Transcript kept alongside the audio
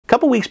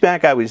couple weeks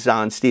back, I was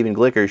on Stephen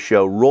Glicker's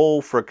show,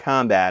 Roll for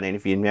Combat, and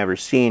if you've never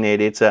seen it,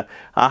 it's a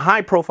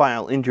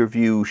high-profile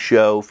interview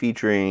show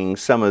featuring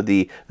some of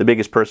the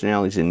biggest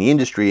personalities in the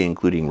industry,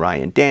 including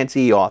Ryan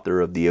Dancy,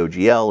 author of the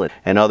OGL,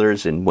 and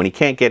others. And when he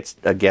can't get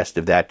a guest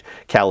of that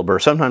caliber,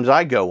 sometimes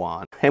I go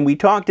on. And we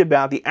talked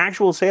about the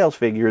actual sales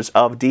figures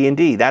of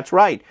D&D. That's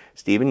right,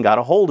 Stephen got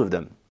a hold of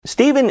them.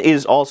 Stephen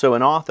is also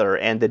an author,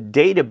 and the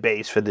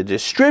database for the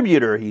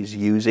distributor he's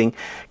using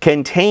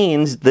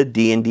contains the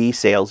D&D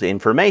sales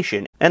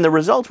information. And the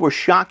results were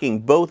shocking,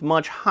 both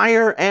much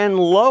higher and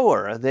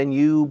lower than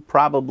you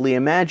probably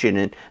imagine.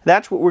 And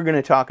that's what we're going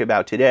to talk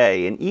about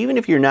today. And even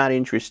if you're not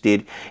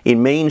interested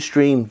in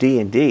mainstream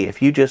D&D,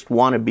 if you just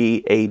want to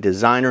be a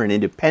designer, an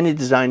independent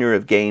designer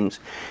of games,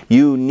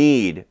 you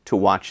need to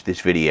watch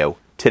this video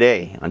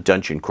today on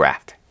Dungeon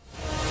Craft.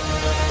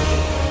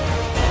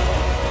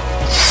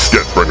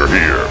 Deathbringer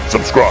here.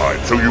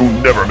 Subscribe so you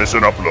never miss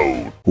an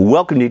upload.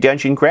 Welcome to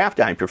Dungeon Craft.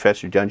 I'm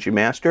Professor Dungeon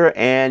Master,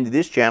 and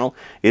this channel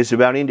is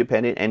about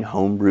independent and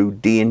homebrew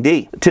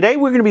D&D. Today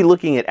we're going to be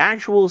looking at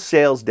actual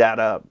sales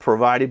data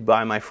provided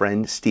by my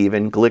friend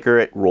Stephen Glicker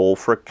at Roll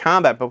for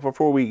Combat. But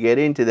before we get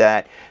into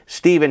that,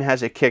 Stephen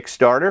has a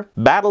Kickstarter.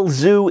 Battle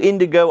Zoo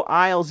Indigo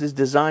Isles is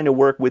designed to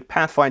work with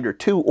Pathfinder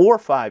 2 or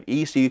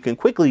 5e, so you can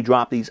quickly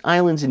drop these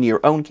islands into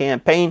your own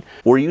campaign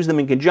or use them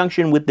in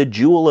conjunction with the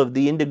Jewel of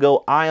the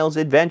Indigo Isles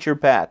adventure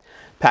path.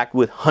 Packed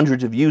with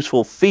hundreds of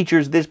useful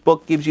features, this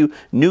book gives you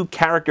new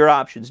character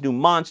options, new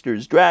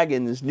monsters,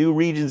 dragons, new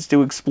regions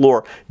to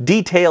explore,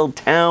 detailed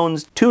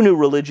towns, 2 new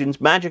religions,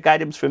 magic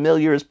items,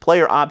 familiars,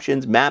 player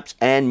options, maps,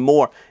 and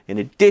more. In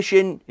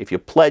addition, if you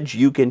pledge,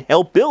 you can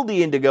help build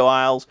the Indigo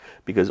Isles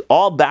because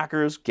all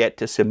backers get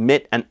to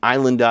submit an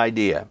island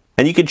idea.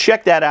 And you can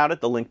check that out at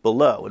the link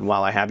below. And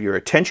while I have your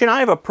attention,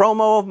 I have a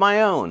promo of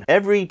my own.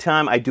 Every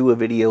time I do a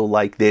video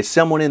like this,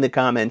 someone in the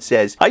comments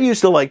says, I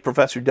used to like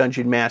Professor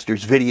Dungeon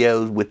Master's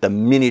videos with the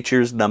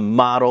miniatures, the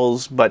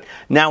models, but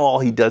now all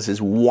he does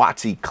is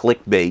WOTC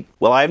clickbait.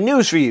 Well, I have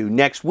news for you.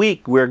 Next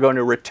week, we're going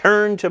to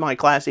return to my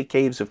classic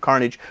Caves of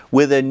Carnage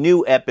with a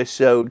new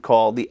episode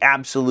called The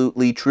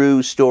Absolutely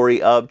True Story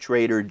of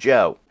Trader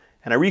Joe.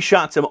 And I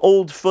reshot some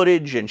old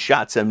footage and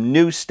shot some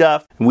new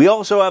stuff. We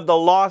also have the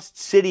Lost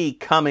City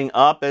coming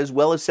up, as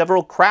well as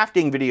several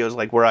crafting videos,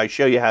 like where I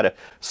show you how to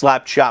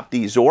slap chop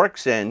these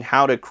orcs and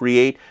how to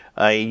create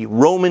a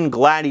Roman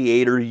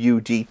gladiator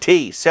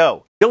UDT.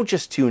 So don't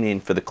just tune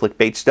in for the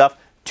clickbait stuff.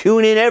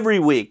 Tune in every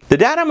week. The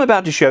data I'm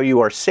about to show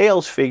you are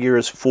sales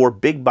figures for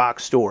big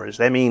box stores.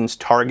 That means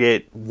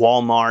Target,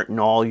 Walmart, and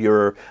all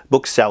your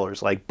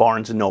booksellers like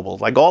Barnes & Noble,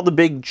 like all the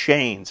big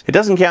chains. It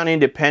doesn't count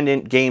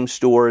independent game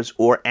stores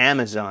or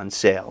Amazon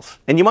sales.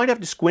 And you might have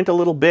to squint a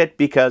little bit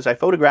because I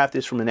photographed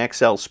this from an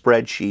Excel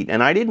spreadsheet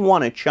and I didn't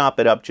want to chop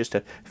it up just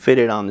to fit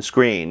it on the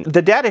screen.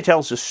 The data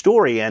tells a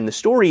story, and the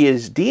story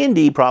is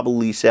D&D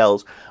probably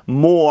sells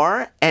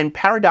more and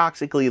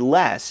paradoxically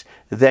less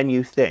than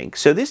you think.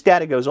 So this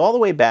data goes all the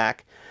way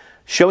back,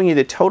 showing you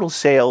the total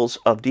sales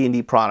of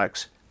D&D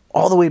products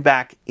all the way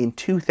back in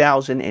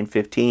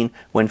 2015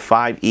 when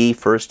 5e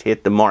first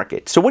hit the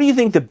market. So what do you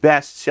think the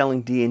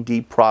best-selling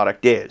D&D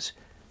product is?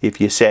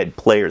 If you said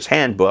Player's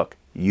Handbook,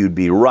 you'd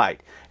be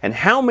right. And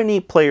how many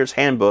Player's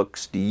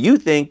Handbooks do you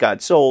think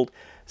got sold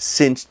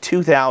since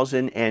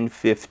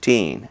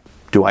 2015?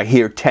 Do I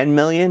hear 10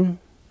 million?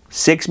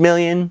 6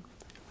 million?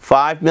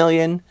 5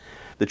 million?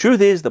 The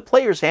truth is, the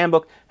Player's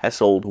Handbook has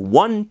sold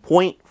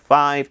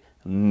 1.5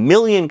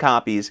 million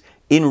copies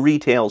in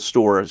retail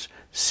stores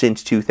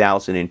since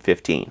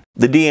 2015.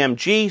 The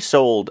DMG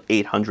sold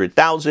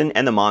 800,000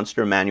 and the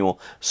Monster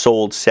Manual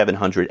sold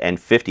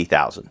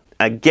 750,000.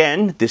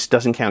 Again, this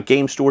doesn't count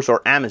game stores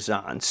or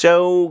Amazon,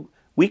 so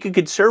we could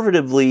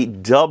conservatively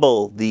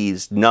double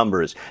these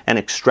numbers and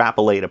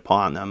extrapolate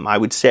upon them. I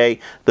would say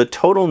the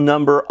total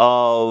number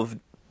of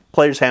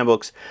Player's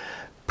Handbooks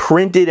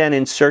printed and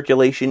in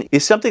circulation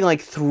is something like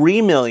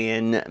 3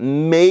 million,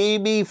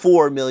 maybe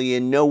 4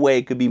 million. No way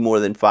it could be more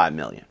than 5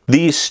 million.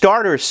 The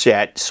starter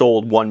set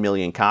sold 1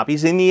 million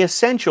copies, and the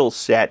essential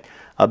set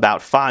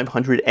about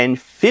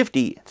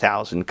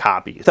 550,000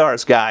 copies.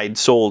 Thar's Guide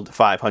sold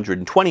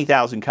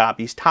 520,000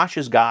 copies,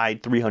 Tasha's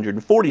Guide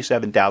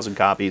 347,000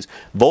 copies,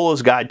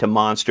 Volo's Guide to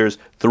Monsters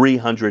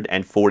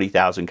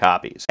 340,000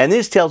 copies. And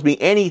this tells me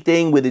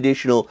anything with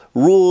additional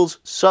rules,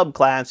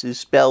 subclasses,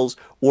 spells,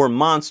 or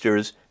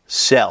monsters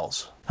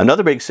sells.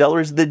 Another big seller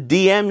is the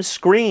DM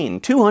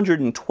Screen.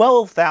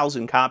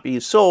 212,000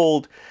 copies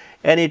sold,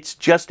 and it's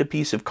just a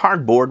piece of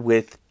cardboard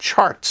with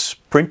charts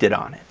printed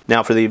on it.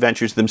 Now for the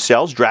adventures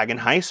themselves, Dragon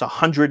Heist,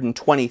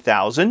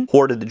 120,000.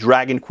 Hoard of the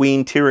Dragon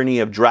Queen, Tyranny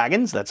of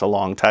Dragons, that's a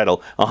long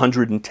title,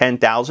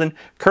 110,000.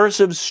 Curse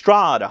of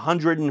Strahd,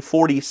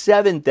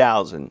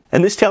 147,000.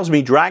 And this tells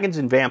me dragons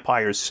and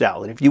vampires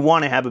sell. And if you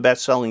want to have a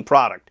best-selling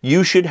product,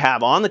 you should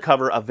have on the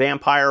cover a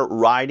vampire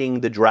riding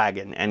the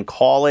dragon and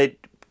call it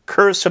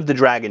Curse of the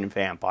Dragon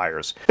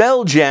Vampires.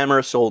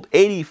 Spelljammer sold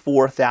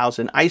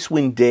 84,000.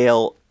 Icewind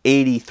Dale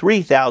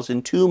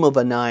 83,000, Tomb of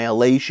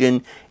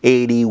Annihilation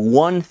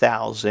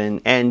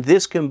 81,000, and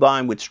this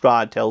combined with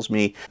Strahd tells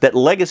me that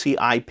legacy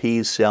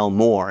IPs sell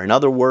more. In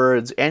other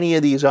words, any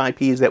of these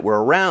IPs that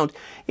were around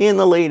in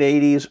the late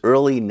 80s,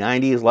 early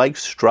 90s, like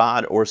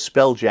Strahd or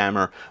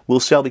Spelljammer, will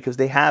sell because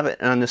they have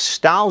a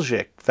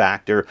nostalgic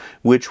factor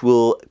which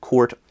will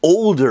court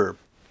older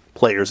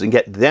players and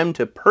get them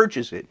to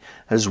purchase it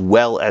as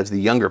well as the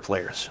younger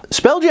players.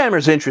 Spelljammer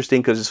is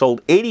interesting because it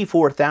sold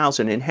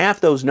 84,000 and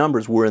half those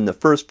numbers were in the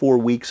first 4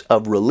 weeks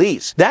of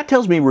release. That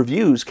tells me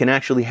reviews can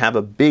actually have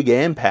a big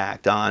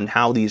impact on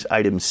how these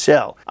items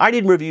sell. I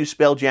didn't review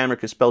Spelljammer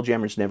because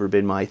Spelljammer's never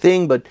been my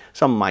thing, but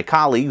some of my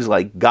colleagues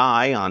like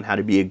Guy on How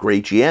to Be a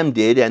Great GM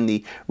did, and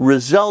the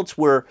results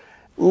were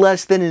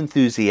less than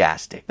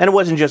enthusiastic. And it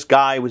wasn't just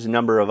Guy, it was a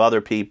number of other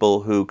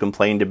people who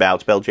complained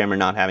about Spelljammer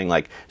not having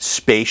like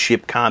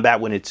spaceship combat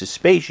when it's a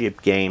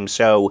spaceship game.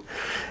 So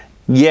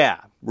yeah,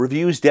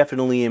 reviews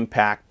definitely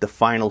impact the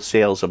final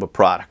sales of a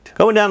product.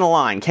 Going down the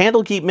line,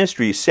 Candlekeep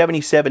Mysteries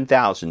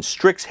 77,000,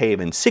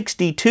 Strixhaven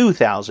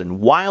 62,000,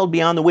 Wild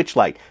Beyond the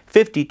Witchlight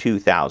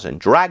 52,000,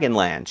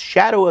 Dragonlance,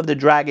 Shadow of the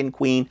Dragon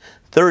Queen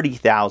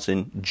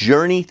 30,000,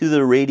 Journey Through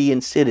the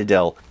Radiant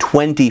Citadel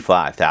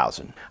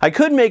 25,000. I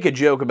could make a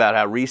joke about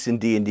how recent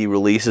D&D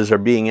releases are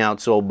being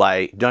outsold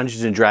by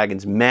Dungeons &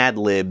 Dragons Mad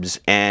Libs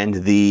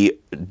and the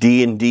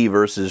D&D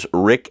versus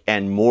Rick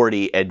and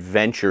Morty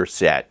adventure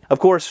set. Of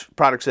course,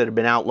 products that have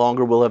been out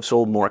longer will have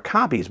sold more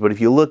copies, but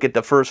if you look at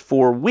the first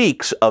 4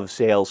 weeks of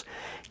sales,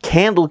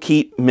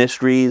 Candlekeep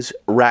Mysteries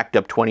racked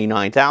up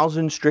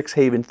 29,000,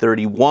 Strixhaven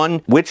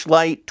 31,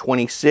 Witchlight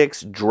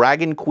 26,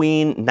 Dragon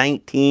Queen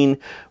 19,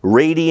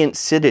 Radiant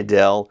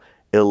Citadel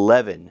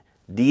 11,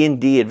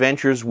 D&D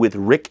Adventures with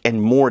Rick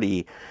and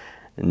Morty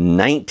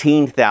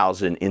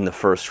 19,000 in the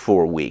first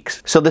 4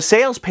 weeks. So the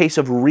sales pace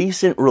of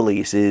recent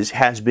releases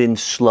has been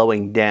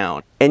slowing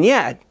down, and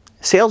yet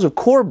sales of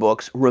core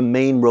books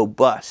remain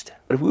robust.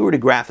 But if we were to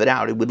graph it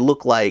out, it would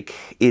look like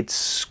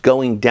it's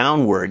going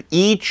downward.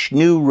 Each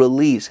new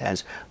release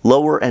has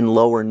lower and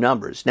lower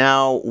numbers.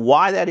 Now,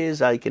 why that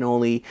is, I can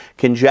only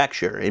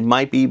conjecture. It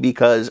might be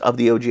because of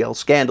the OGL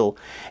scandal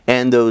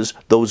and those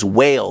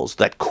whales,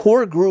 that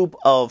core group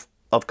of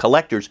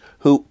collectors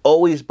who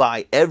always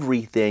buy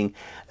everything.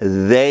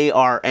 They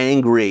are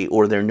angry,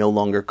 or they're no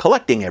longer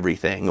collecting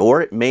everything,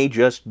 or it may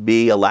just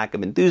be a lack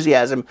of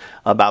enthusiasm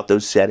about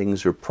those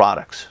settings or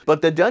products.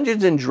 But the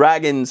Dungeons &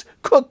 Dragons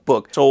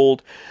cookbook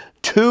sold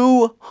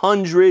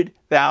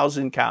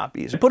 200,000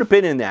 copies. Put a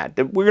pin in that.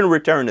 We're going to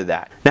return to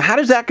that. Now, how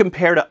does that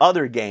compare to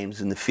other games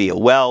in the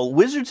field? Well,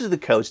 Wizards of the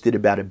Coast did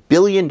about $1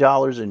 billion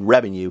in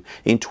revenue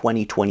in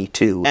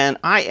 2022, and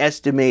I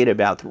estimate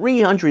about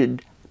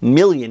 300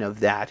 million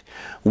of that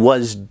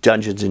was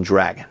Dungeons &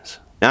 Dragons.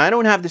 Now, I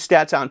don't have the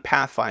stats on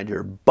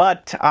Pathfinder,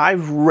 but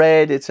I've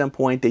read at some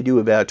point they do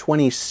about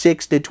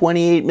 $26 to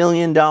 $28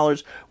 million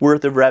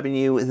worth of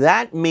revenue.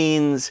 That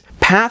means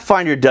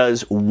Pathfinder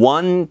does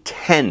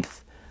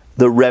 1/10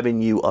 the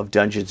revenue of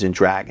Dungeons &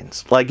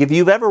 Dragons. Like, if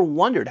you've ever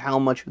wondered how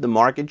much of the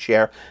market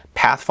share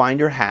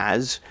Pathfinder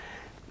has,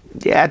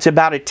 yeah, it's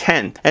about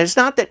 1/10. And it's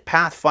not that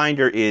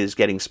Pathfinder is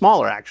getting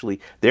smaller, actually.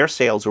 Their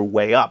sales are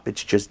way up.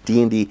 It's just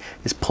D&D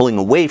is pulling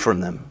away from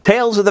them.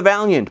 Tales of the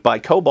Valiant by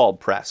Kobold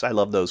Press. I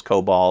love those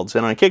kobolds.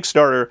 And on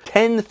Kickstarter,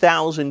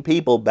 10,000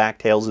 people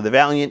backed Tales of the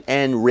Valiant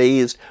and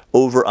raised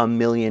over $1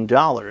 million.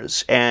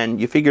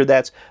 And you figure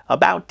that's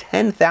about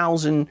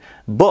 10,000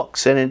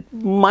 books. And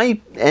it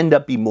might end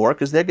up being more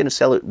because they're going to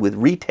sell it with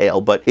retail.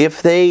 But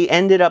if they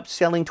ended up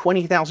selling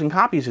 20,000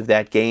 copies of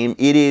that game,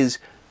 it is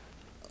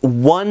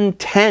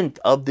 1/10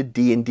 of the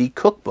D&D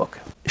cookbook.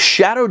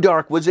 Shadow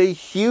Dark was a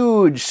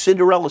huge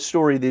Cinderella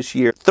story this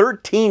year.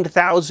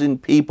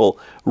 13,000 people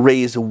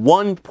raised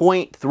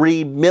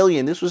 $1.3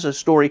 million. This was a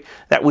story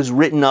that was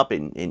written up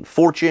in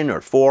Fortune or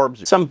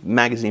Forbes, some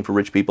magazine for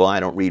rich people I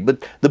don't read.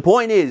 But the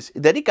point is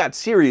that it got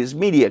serious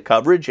media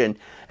coverage and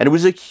it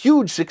was a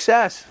huge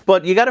success.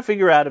 But you got to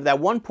figure out, of that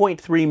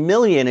 1.3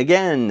 million,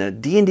 again,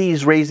 D&D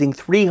is raising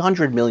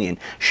 300 million.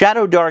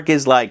 Shadow Dark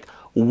is like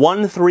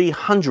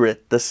 1/300th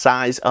the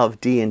size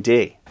of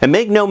D&D. And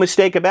make no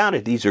mistake about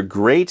it, these are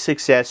great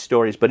success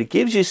stories, but it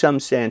gives you some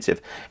sense of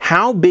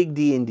how big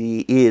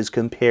D&D is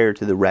compared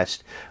to the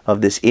rest of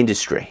this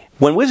industry.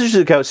 When Wizards of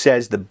the Coast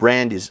says the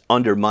brand is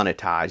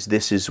under-monetized,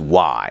 this is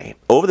why.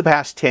 Over the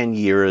past 10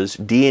 years,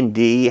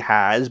 D&D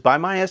has, by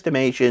my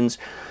estimations,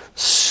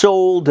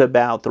 sold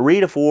about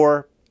 3 to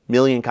 4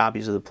 million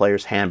copies of the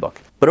Player's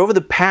Handbook. But over the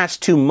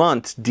past 2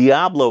 months,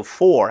 Diablo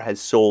 4 has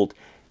sold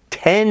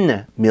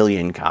 10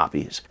 million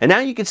copies. And now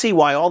you can see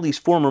why all these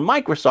former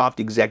Microsoft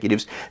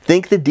executives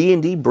think the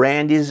D&D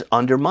brand is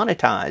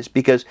under-monetized,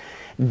 because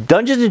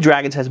Dungeons &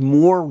 Dragons has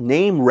more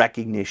name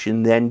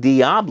recognition than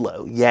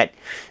Diablo, yet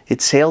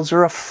its sales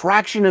are a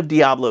fraction of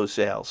Diablo's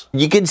sales.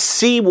 You can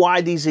see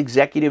why these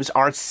executives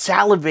are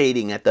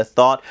salivating at the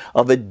thought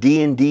of a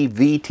D&D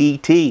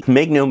VTT.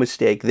 Make no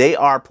mistake, they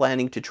are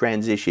planning to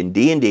transition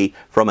D&D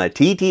from a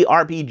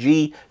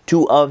TTRPG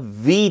to a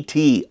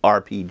VT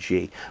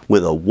RPG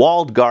with a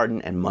walled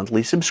garden and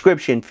monthly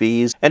subscription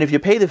fees. And if you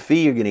pay the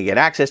fee, you're going to get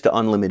access to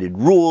unlimited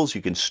rules.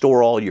 You can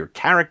store all your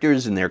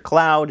characters in their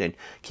cloud and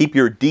keep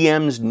your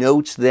DM's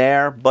notes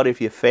there. But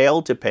if you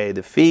fail to pay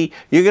the fee,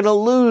 you're going to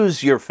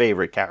lose your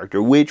favorite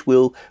character, which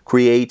will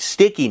create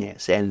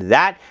stickiness. And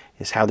that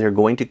is how they're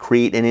going to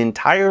create an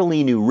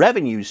entirely new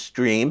revenue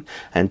stream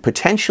and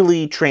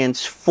potentially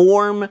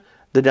transform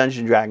the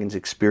Dungeons & Dragons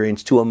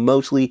experience to a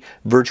mostly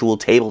virtual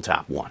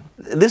tabletop one.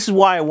 This is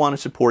why I want to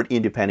support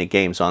independent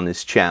games on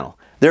this channel.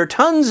 There are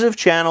tons of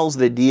channels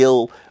that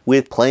deal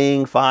with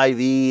playing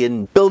 5e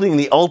and building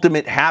the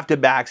ultimate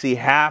half-tabaxi,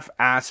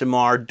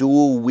 half-Aasimar,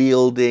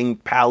 dual-wielding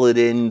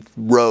paladin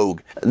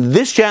rogue.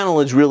 This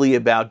channel is really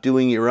about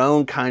doing your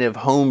own kind of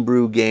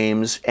homebrew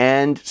games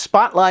and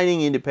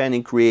spotlighting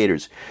independent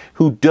creators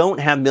who don't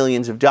have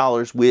millions of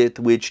dollars with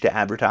which to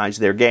advertise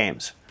their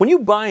games. When you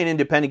buy an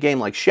independent game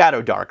like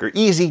Shadow Dark or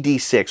Easy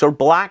D6 or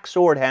Black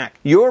Sword Hack,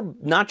 you're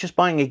not just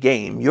buying a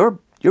game, you're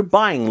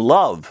buying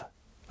love.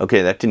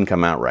 Okay, that didn't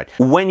come out right.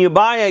 When you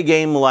buy a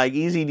game like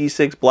Easy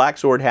D6, Black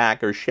Sword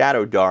Hack, or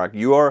Shadow Dark,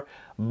 you're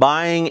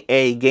buying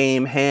a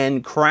game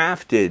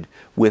handcrafted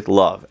with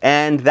love.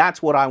 And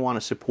that's what I want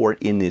to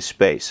support in this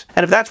space.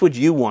 And if that's what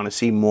you want to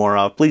see more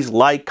of, please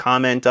like,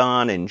 comment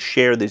on, and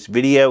share this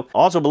video.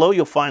 Also below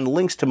you'll find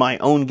links to my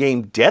own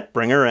game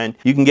Deathbringer, and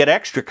you can get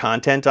extra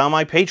content on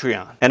my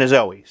Patreon. And as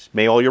always,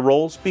 may all your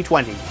rolls be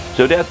 20.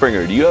 So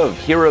Deathbringer, do you have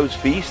Heroes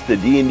Feast, the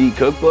D&D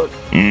cookbook?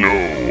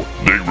 No,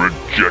 they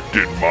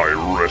rejected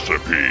my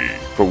recipe.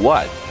 For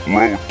what?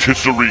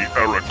 Rotisserie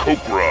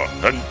Aarakocra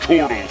and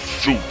turtle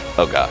soup.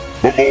 Oh god.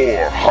 For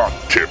more hot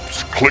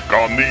tips, click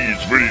on these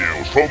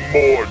videos for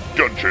more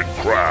dungeon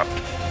craft.